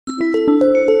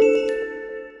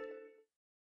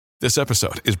This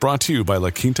episode is brought to you by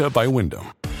La Quinta by Wyndham.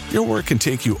 Your work can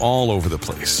take you all over the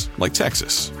place, like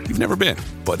Texas. You've never been,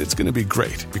 but it's going to be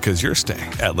great because you're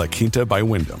staying at La Quinta by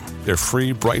Wyndham. Their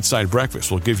free Bright Side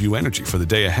breakfast will give you energy for the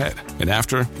day ahead. And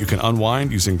after, you can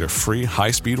unwind using their free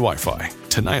high-speed Wi-Fi.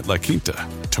 Tonight, La Quinta.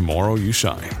 Tomorrow, you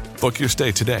shine. Book your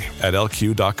stay today at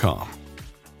lq.com.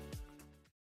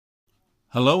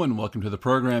 Hello and welcome to the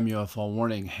program UFO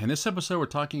Warning. In this episode, we're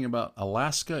talking about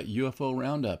Alaska UFO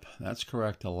Roundup. That's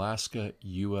correct, Alaska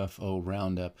UFO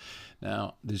Roundup.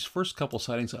 Now, these first couple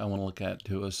sightings I want to look at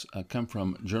to us come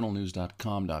from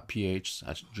journalnews.com.ph.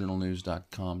 That's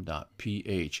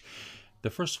journalnews.com.ph. The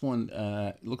first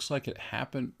one looks like it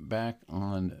happened back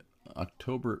on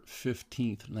October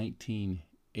 15th,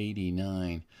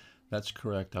 1989. That's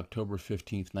correct, October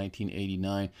 15th,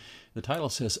 1989. The title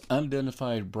says,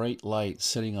 Unidentified Bright Light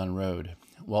Sitting on Road.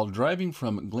 While driving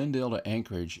from Glendale to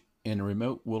Anchorage in a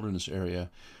remote wilderness area,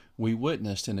 we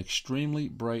witnessed an extremely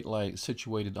bright light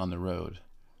situated on the road.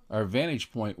 Our vantage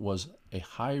point was a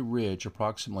high ridge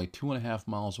approximately 2.5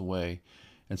 miles away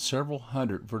and several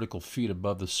hundred vertical feet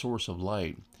above the source of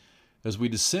light. As we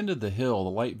descended the hill, the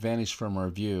light vanished from our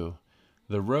view.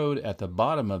 The road at the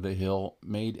bottom of the hill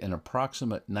made an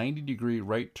approximate 90-degree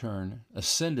right turn,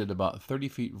 ascended about 30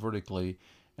 feet vertically,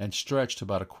 and stretched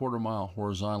about a quarter mile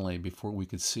horizontally before we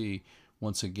could see,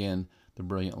 once again, the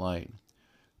brilliant light.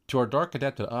 To our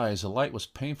dark-adapted eyes, the light was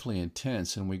painfully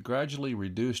intense, and we gradually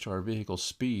reduced our vehicle's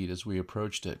speed as we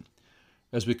approached it.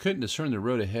 As we couldn't discern the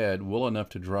road ahead well enough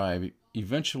to drive,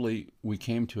 eventually we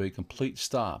came to a complete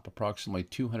stop, approximately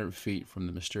 200 feet from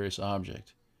the mysterious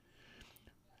object.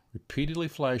 Repeatedly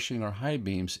flashing our high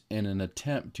beams in an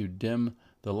attempt to dim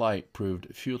the light proved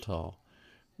futile.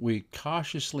 We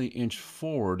cautiously inched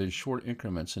forward in short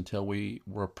increments until we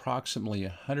were approximately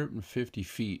 150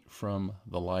 feet from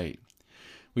the light.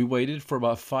 We waited for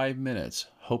about 5 minutes,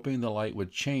 hoping the light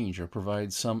would change or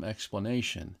provide some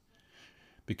explanation.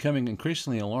 Becoming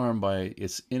increasingly alarmed by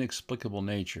its inexplicable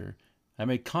nature, I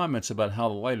made comments about how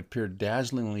the light appeared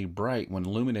dazzlingly bright when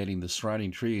illuminating the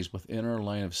surrounding trees within our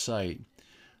line of sight.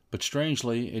 But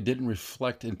strangely, it didn't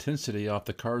reflect intensity off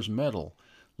the car's metal,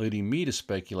 leading me to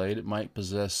speculate it might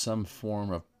possess some form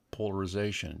of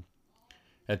polarization.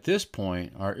 At this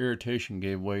point, our irritation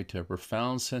gave way to a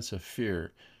profound sense of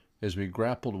fear as we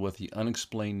grappled with the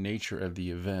unexplained nature of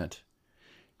the event.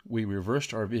 We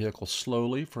reversed our vehicle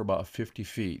slowly for about 50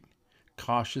 feet,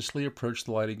 cautiously approached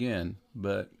the light again,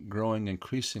 but growing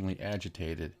increasingly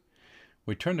agitated.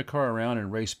 We turned the car around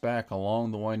and raced back along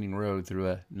the winding road through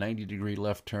a 90-degree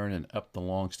left turn and up the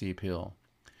long, steep hill.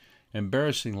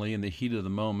 Embarrassingly, in the heat of the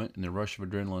moment and the rush of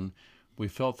adrenaline, we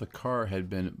felt the car had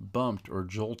been bumped or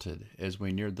jolted as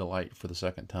we neared the light for the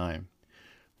second time.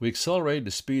 We accelerated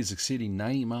to speeds exceeding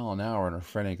 90 miles an hour in our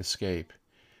frantic escape.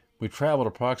 We traveled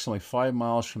approximately 5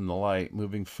 miles from the light,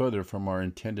 moving further from our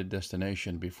intended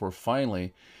destination, before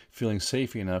finally feeling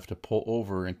safe enough to pull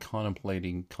over and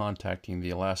contemplating contacting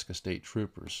the Alaska State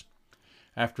Troopers.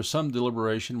 After some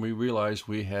deliberation, we realized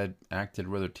we had acted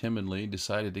rather timidly,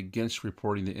 decided against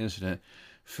reporting the incident,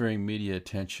 fearing media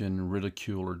attention,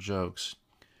 ridicule, or jokes.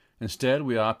 Instead,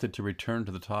 we opted to return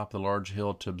to the top of the large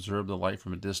hill to observe the light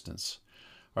from a distance.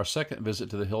 Our second visit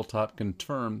to the hilltop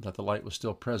confirmed that the light was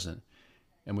still present,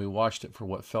 and we watched it for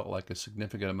what felt like a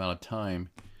significant amount of time,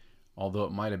 although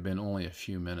it might have been only a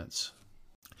few minutes.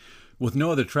 With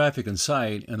no other traffic in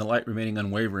sight and the light remaining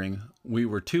unwavering, we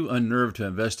were too unnerved to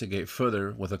investigate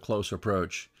further with a close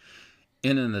approach.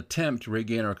 In an attempt to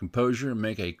regain our composure and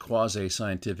make a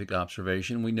quasi-scientific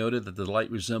observation, we noted that the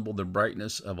light resembled the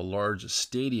brightness of a large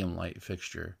stadium light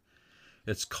fixture.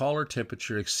 Its collar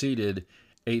temperature exceeded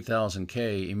 8,000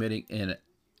 K, emitting an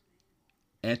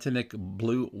actinic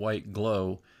blue-white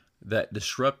glow that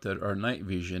disrupted our night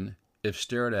vision if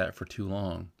stared at for too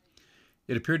long.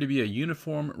 It appeared to be a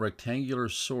uniform rectangular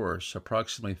source,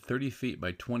 approximately 30 feet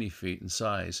by 20 feet in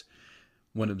size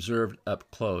when observed up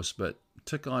close, but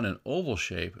took on an oval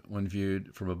shape when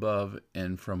viewed from above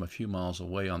and from a few miles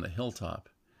away on the hilltop.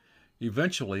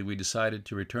 Eventually, we decided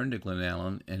to return to Glen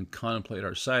Allen and contemplate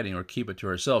our sighting or keep it to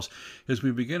ourselves. As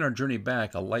we began our journey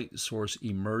back, a light source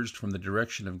emerged from the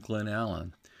direction of Glen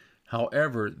Allen.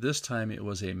 However, this time it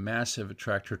was a massive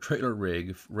tractor-trailer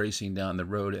rig racing down the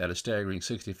road at a staggering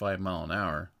 65 miles an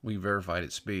hour. We verified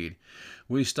its speed.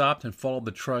 We stopped and followed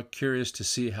the truck, curious to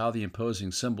see how the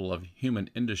imposing symbol of human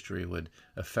industry would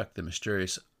affect the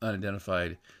mysterious,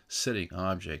 unidentified sitting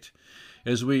object.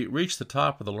 As we reached the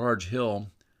top of the large hill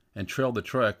and trailed the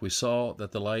truck, we saw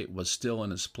that the light was still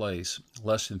in its place,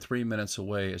 less than 3 minutes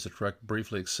away as the truck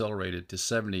briefly accelerated to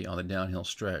 70 on the downhill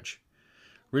stretch.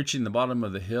 Reaching the bottom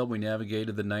of the hill, we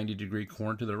navigated the 90-degree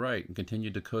corner to the right and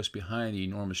continued to coast behind the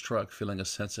enormous truck, feeling a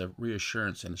sense of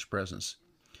reassurance in its presence.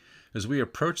 As we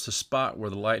approached the spot where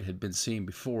the light had been seen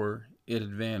before, it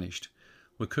had vanished.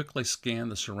 We quickly scanned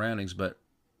the surroundings, but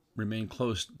remained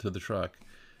close to the truck.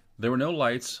 There were no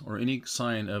lights or any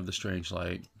sign of the strange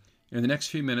light. In the next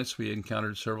few minutes, we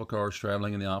encountered several cars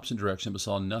traveling in the opposite direction, but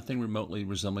saw nothing remotely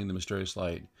resembling the mysterious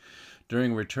light.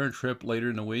 During a return trip later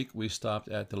in the week, we stopped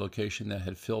at the location that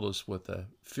had filled us with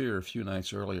fear a few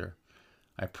nights earlier.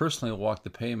 I personally walked the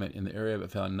pavement in the area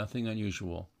but found nothing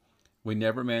unusual. We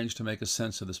never managed to make a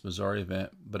sense of this bizarre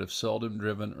event, but have seldom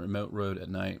driven a remote road at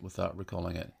night without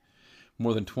recalling it.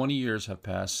 More than 20 years have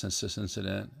passed since this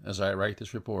incident as I write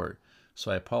this report,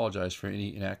 so I apologize for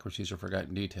any inaccuracies or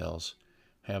forgotten details.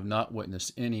 I have not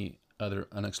witnessed any other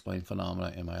unexplained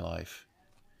phenomena in my life.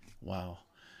 Wow.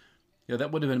 Yeah,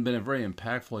 that would have been a very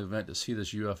impactful event to see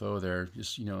this UFO there.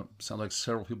 Just, sounds like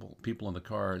several people in the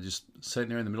car just sitting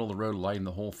there in the middle of the road lighting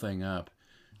the whole thing up.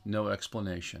 No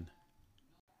explanation.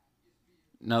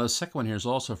 Now, the second one here is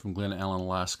also from Glen Allen,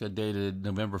 Alaska, dated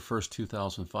November 1st,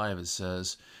 2005. It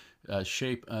says,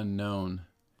 shape unknown.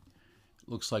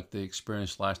 Looks like the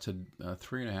experience lasted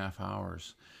 3.5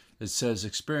 hours. It says,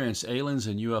 experience aliens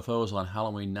and UFOs on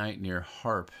Halloween night near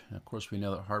HARP. And of course, we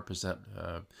know that HARP is that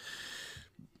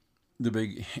the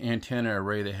big antenna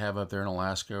array they have up there in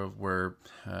Alaska where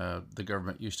the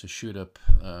government used to shoot up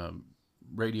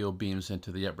radio beams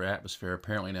into the upper atmosphere.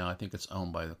 Apparently now I think it's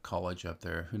owned by the college up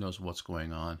there. Who knows what's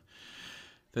going on.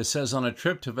 It says, on a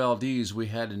trip to Valdez, we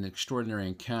had an extraordinary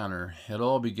encounter. It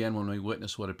all began when we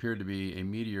witnessed what appeared to be a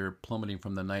meteor plummeting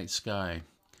from the night sky.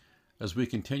 As we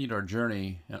continued our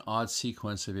journey, an odd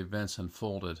sequence of events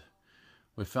unfolded.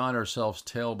 We found ourselves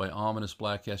tailed by ominous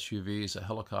black SUVs, a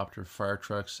helicopter, fire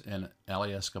trucks, and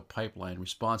Alaska pipeline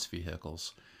response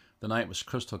vehicles. The night was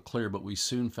crystal clear, but we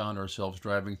soon found ourselves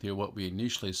driving through what we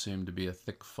initially assumed to be a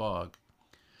thick fog.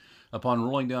 Upon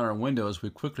rolling down our windows, we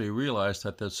quickly realized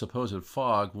that the supposed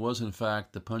fog was in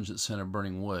fact the pungent scent of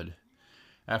burning wood.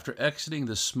 After exiting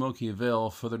the smoky veil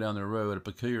further down the road, a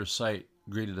peculiar sight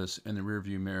greeted us in the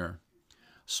rearview mirror.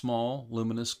 Small,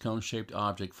 luminous, cone-shaped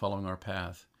object following our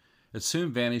path. It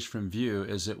soon vanished from view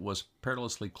as it was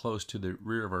perilously close to the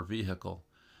rear of our vehicle.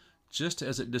 Just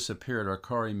as it disappeared, our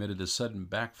car emitted a sudden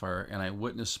backfire, and I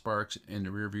witnessed sparks in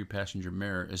the rearview passenger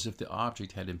mirror as if the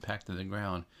object had impacted the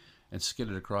ground and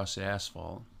skidded across the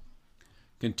asphalt.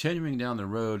 Continuing down the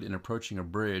road and approaching a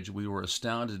bridge, we were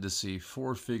astounded to see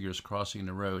 4 figures crossing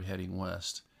the road heading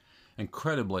west.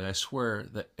 Incredibly, I swear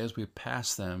that as we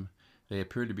passed them, they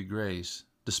appeared to be grays,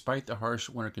 despite the harsh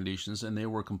winter conditions, and they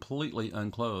were completely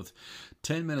unclothed.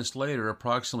 10 minutes later,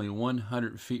 approximately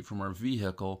 100 feet from our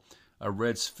vehicle, a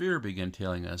red sphere began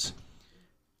tailing us.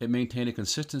 It maintained a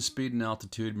consistent speed and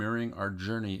altitude, mirroring our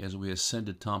journey as we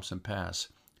ascended Thompson Pass.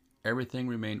 Everything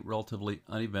remained relatively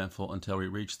uneventful until we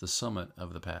reached the summit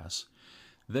of the pass.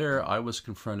 There, I was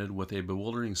confronted with a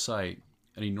bewildering sight,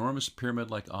 an enormous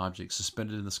pyramid-like object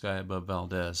suspended in the sky above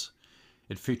Valdez.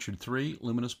 It featured 3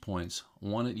 luminous points,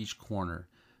 one at each corner.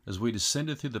 As we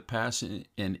descended through the pass and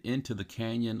into the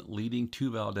canyon leading to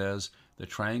Valdez, the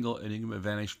triangle enigma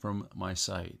vanished from my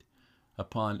sight.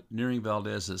 Upon nearing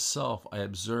Valdez itself, I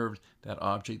observed that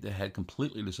object that had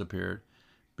completely disappeared.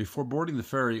 Before boarding the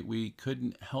ferry, we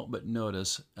couldn't help but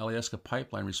notice Alaska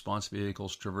pipeline response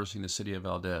vehicles traversing the city of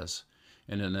Valdez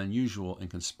in an unusual and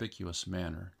conspicuous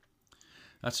manner.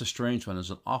 That's a strange one.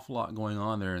 There's an awful lot going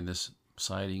on there in this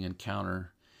sighting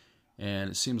encounter,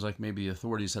 and it seems like maybe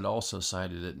authorities had also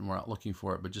cited it and were out looking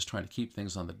for it, but just trying to keep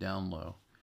things on the down low.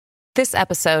 This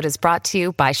episode is brought to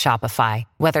you by Shopify.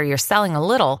 Whether you're selling a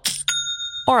little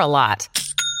or a lot,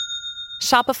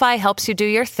 Shopify helps you do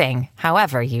your thing,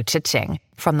 however you cha-ching.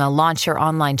 From the launch your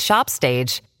online shop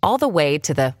stage, all the way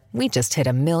to the we just hit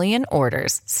 1 million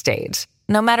orders stage.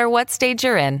 No matter what stage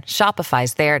you're in,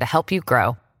 Shopify's there to help you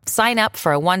grow. Sign up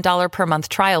for a $1 per month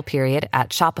trial period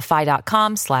at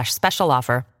shopify.com/special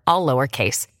offer, all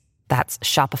lowercase. That's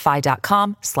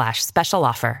shopify.com/special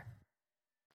offer.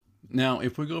 Now,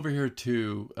 if we go over here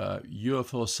to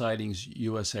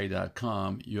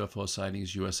UFOsightings.USA.com,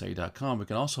 UFOsightings.USA.com, we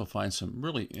can also find some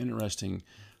really interesting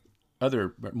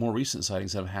other more recent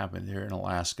sightings that have happened here in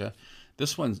Alaska.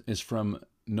 This one is from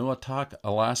Noatak,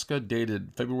 Alaska,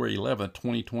 dated February 11th,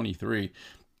 2023.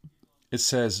 It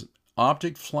says,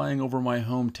 object flying over my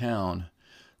hometown,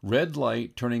 red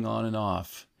light turning on and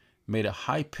off, made a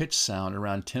high-pitched sound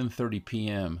around 10:30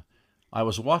 p.m. I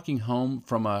was walking home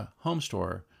from a home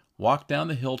store, walked down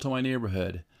the hill to my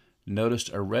neighborhood,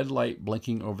 noticed a red light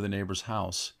blinking over the neighbor's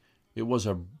house. It was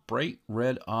a bright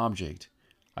red object.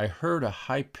 I heard a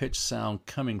high-pitched sound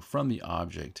coming from the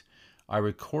object. I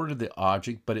recorded the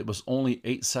object, but it was only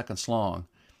 8 seconds long.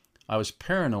 I was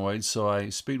paranoid, so I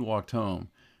speed walked home.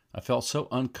 I felt so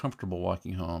uncomfortable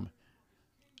walking home.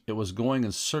 It was going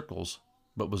in circles,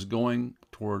 but was going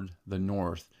toward the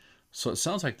north. So it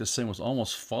sounds like this thing was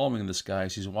almost following this guy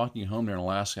as he's walking home there in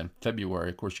Alaska in February.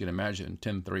 Of course, you can imagine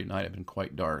 10:30 at night, it had been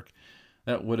quite dark.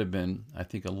 That would have been, I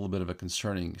think, a little bit of a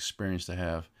concerning experience to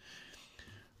have.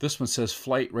 This one says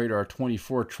Flight Radar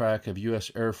 24 track of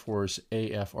U.S. Air Force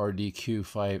AFRDQ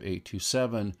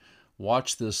 5827.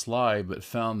 Watched this live, but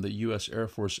found the U.S. Air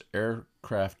Force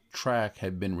aircraft track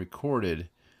had been recorded.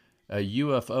 A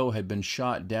UFO had been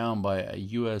shot down by a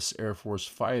U.S. Air Force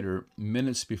fighter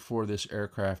minutes before this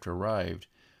aircraft arrived.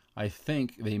 I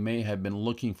think they may have been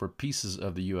looking for pieces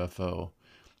of the UFO.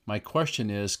 My question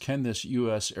is, can this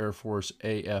U.S. Air Force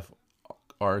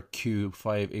AFRQ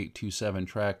 5827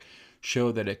 track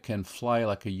show that it can fly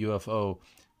like a UFO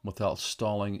without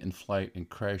stalling in flight and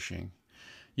crashing?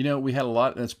 You know, we had a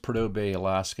lot, that's Prudhoe Bay,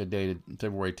 Alaska, dated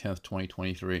February 10th,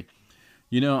 2023.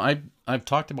 You know, I've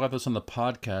talked about this on the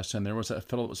podcast, and there was that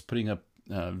fellow that was putting up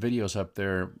videos up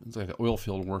there. It's like an oil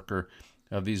field worker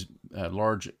of these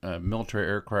large military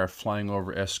aircraft flying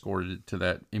over, escorted to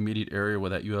that immediate area where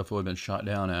that UFO had been shot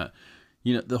down at.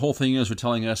 You know, the whole thing is, they're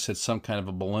telling us it's some kind of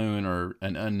a balloon or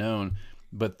an unknown,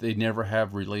 but they never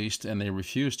have released, and they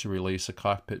refuse to release a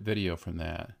cockpit video from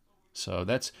that. So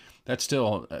that's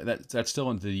still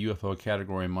into the UFO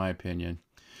category, in my opinion.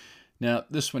 Now,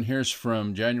 this one here is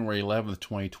from January 11th,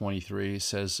 2023. It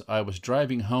says, I was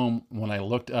driving home when I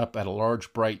looked up at a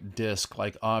large bright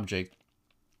disc-like object,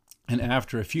 and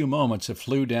after a few moments, it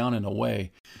flew down and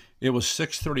away. It was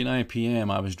 6:39 p.m.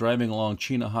 I was driving along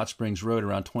Chena Hot Springs Road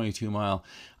around 22 Mile.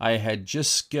 I had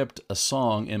just skipped a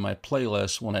song in my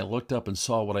playlist when I looked up and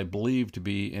saw what I believed to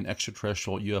be an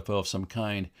extraterrestrial UFO of some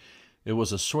kind. It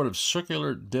was a sort of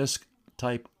circular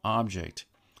disc-type object.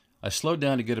 I slowed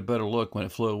down to get a better look when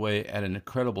it flew away at an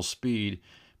incredible speed,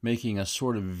 making a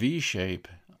sort of V shape.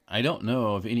 I don't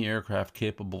know of any aircraft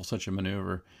capable of such a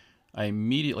maneuver. I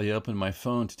immediately opened my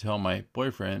phone to tell my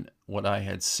boyfriend what I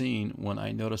had seen when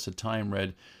I noticed the time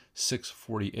read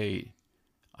 6:48.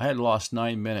 I had lost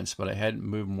 9 minutes, but I hadn't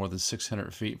moved more than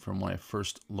 600 feet from when I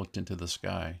first looked into the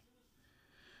sky.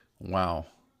 Wow.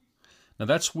 Now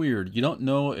that's weird. You don't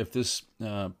know if this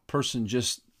person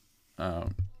just,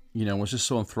 was just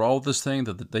so enthralled with this thing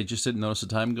that they just didn't notice the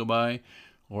time go by,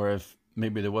 or if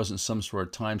maybe there wasn't some sort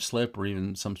of time slip or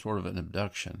even some sort of an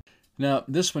abduction. Now,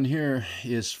 this one here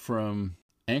is from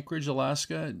Anchorage,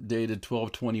 Alaska, dated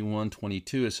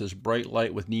 12/21/22. It says, bright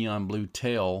light with neon blue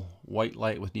tail, white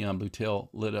light with neon blue tail,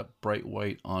 lit up bright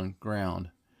white on ground.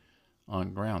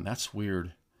 On ground. That's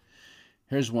weird.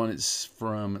 Here's one. It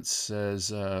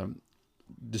says,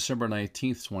 December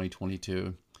 19th,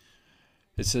 2022.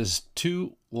 It says,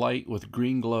 2 light with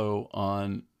green glow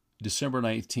on December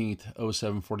 19th,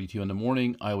 07:42 in the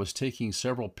morning. I was taking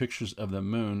several pictures of the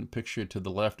moon. Picture to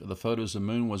the left of the photos, the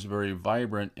moon was very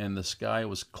vibrant and the sky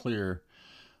was clear.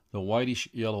 The whitish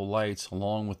yellow lights,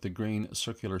 along with the green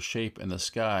circular shape in the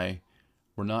sky,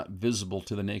 were not visible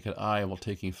to the naked eye while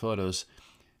taking photos.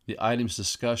 The items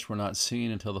discussed were not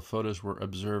seen until the photos were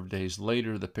observed days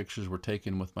later. The pictures were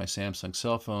taken with my Samsung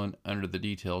cell phone under the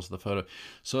details of the photo.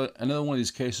 So another one of these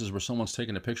cases where someone's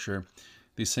taking a picture,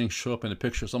 these things show up in the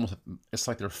picture. It's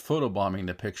like they're photobombing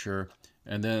the picture,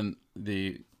 and then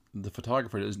the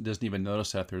photographer doesn't even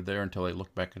notice that they're there until they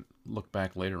look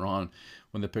back later on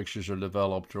when the pictures are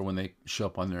developed or when they show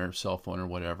up on their cell phone or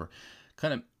whatever.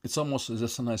 It's almost as if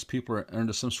sometimes people are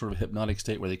under some sort of hypnotic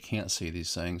state where they can't see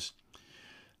these things.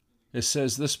 It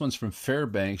says, this one's from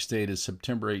Fairbanks, dated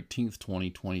September 18th,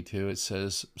 2022. It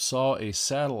says, saw a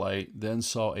satellite, then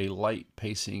saw a light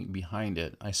pacing behind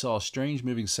it. I saw a strange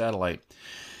moving satellite.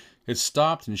 It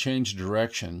stopped and changed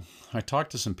direction. I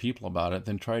talked to some people about it,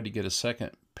 then tried to get a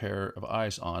second pair of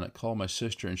eyes on it, called my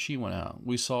sister, and she went out.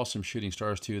 We saw some shooting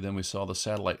stars too, then we saw the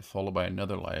satellite followed by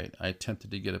another light. I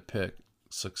attempted to get a pic.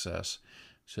 Success.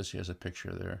 It says she has a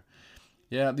picture there.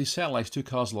 Yeah, these satellites do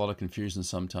cause a lot of confusion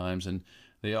sometimes, and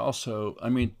they also,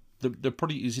 they're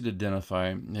pretty easy to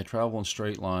identify. They travel in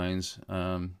straight lines.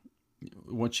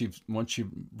 Once you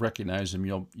recognize them,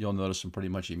 you'll notice them pretty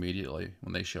much immediately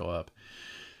when they show up.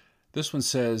 This one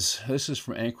says, this is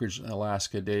from Anchorage,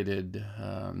 Alaska, dated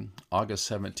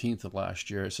August 17th of last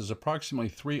year. It says, approximately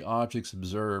 3 objects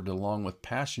observed along with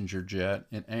passenger jet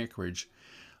in Anchorage,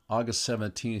 August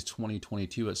 17th,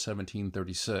 2022 at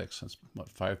 17:36. That's,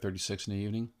 5:36 in the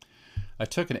evening. I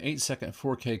took an 8-second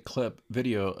 4K clip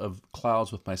video of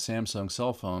clouds with my Samsung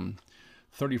cell phone.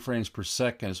 30 frames per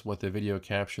second is what the video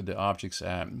captured the objects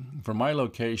at. From my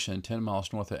location, 10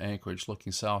 miles north of Anchorage,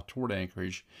 looking south toward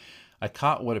Anchorage, I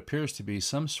caught what appears to be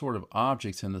some sort of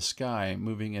object in the sky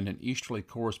moving in an easterly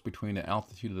course between the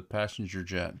altitude of the passenger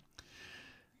jet.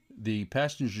 The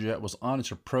passenger jet was on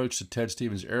its approach to Ted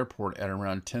Stevens Airport at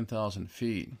around 10,000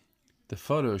 feet. The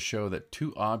photos show that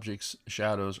two objects'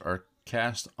 shadows are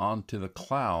cast onto the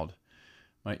cloud.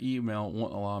 My email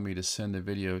won't allow me to send the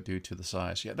video due to the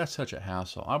size. Yeah, that's such a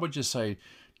hassle. I would just say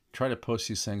try to post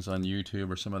these things on YouTube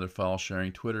or some other file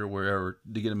sharing, Twitter, wherever,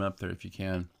 to get them up there if you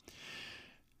can.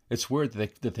 It's weird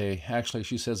that they actually,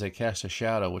 she says they cast a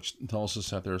shadow, which tells us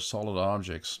that they're solid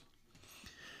objects.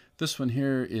 This one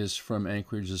here is from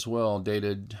Anchorage as well,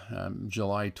 dated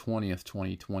July 20th,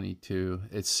 2022.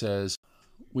 It says,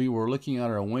 we were looking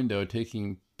out our window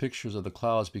taking pictures of the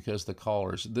clouds because the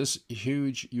callers. This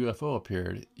huge UFO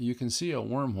appeared. You can see a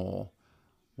wormhole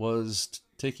was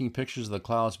taking pictures of the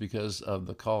clouds because of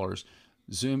the callers.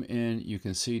 Zoom in, you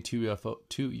can see two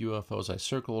UFOs. I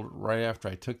circled right after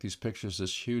I took these pictures.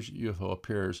 This huge UFO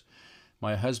appears.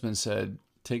 My husband said,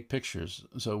 take pictures.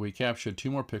 So we captured 2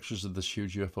 more pictures of this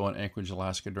huge UFO in Anchorage,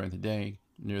 Alaska during the day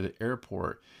near the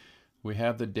airport. We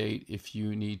have the date if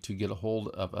you need to get a hold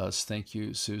of us. Thank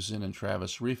you, Susan and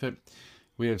Travis Refit.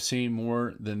 We have seen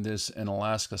more than this in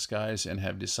Alaska skies and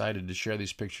have decided to share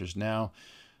these pictures now.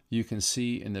 You can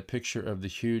see in the picture of the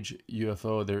huge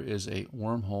UFO, there is a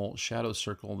wormhole shadow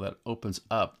circle that opens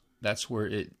up. That's where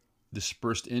it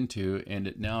dispersed into, and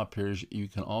it now appears you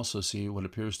can also see what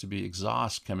appears to be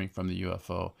exhaust coming from the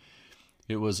UFO.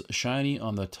 It was shiny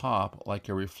on the top, like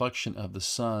a reflection of the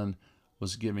sun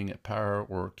was giving it power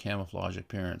or camouflage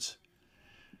appearance.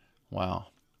 Wow.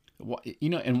 You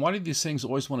know, and why do these things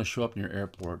always want to show up in your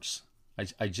airports?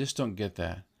 I just don't get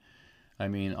that. I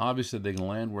mean, obviously they can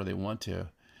land where they want to.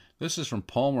 This is from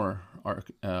Palmer,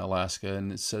 Alaska,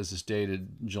 and it says it's dated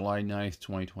July 9th,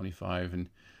 2025, and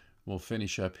we'll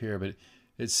finish up here. But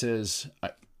it says,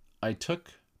 I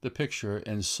took the picture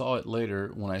and saw it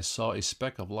later when I saw a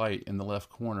speck of light in the left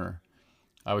corner.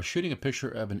 I was shooting a picture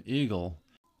of an eagle.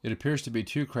 It appears to be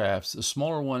 2 crafts. The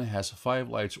smaller one has 5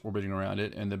 lights orbiting around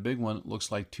it, and the big one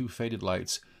looks like 2 faded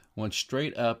lights, one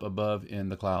straight up above in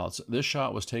the clouds. This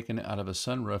shot was taken out of a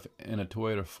sunroof in a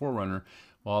Toyota 4Runner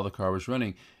while the car was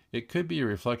running. It could be a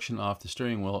reflection off the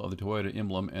steering wheel of the Toyota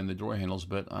emblem and the door handles,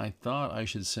 but I thought I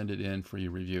should send it in for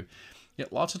your review. Yeah,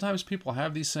 lots of times people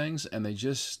have these things and they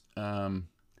just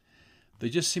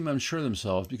seem unsure of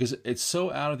themselves because it's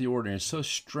so out of the ordinary, it's so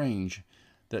strange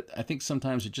that I think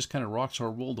sometimes it just kind of rocks our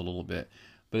world a little bit.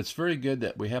 But it's very good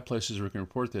that we have places where we can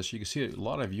report this. You can see a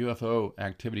lot of UFO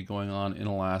activity going on in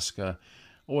Alaska.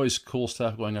 Always cool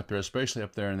stuff going up there, especially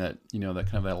up there in that, you know, that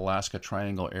kind of that Alaska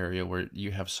Triangle area where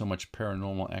you have so much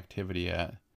paranormal activity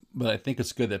at. But I think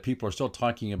it's good that people are still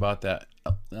talking about that,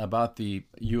 about the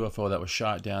UFO that was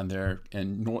shot down there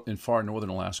in far northern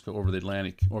Alaska over the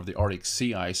Atlantic, over the Arctic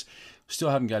sea ice. Still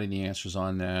haven't got any answers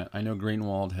on that. I know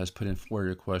Greenwald has put in FOIA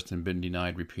requests and been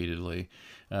denied repeatedly.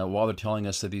 While they're telling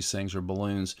us that these things are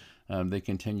balloons, they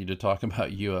continue to talk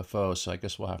about UFOs, so I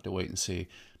guess we'll have to wait and see.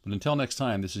 But until next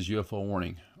time, this is UFO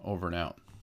Warning, over and out.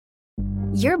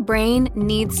 Your brain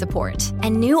needs support,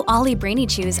 and new Ollie Brainy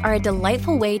Chews are a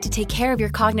delightful way to take care of your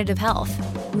cognitive health.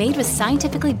 Made with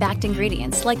scientifically backed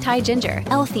ingredients like Thai ginger,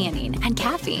 L-theanine, and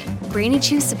caffeine, Brainy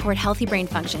Chews support healthy brain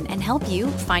function and help you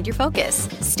find your focus,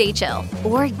 stay chill,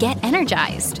 or get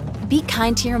energized. Be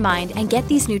kind to your mind and get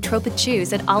these nootropic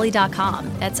chews at ollie.com.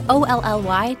 That's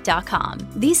OLLY.com.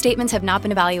 These statements have not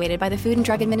been evaluated by the Food and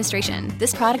Drug Administration.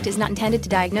 This product is not intended to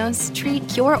diagnose, treat,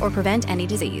 cure, or prevent any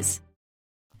disease.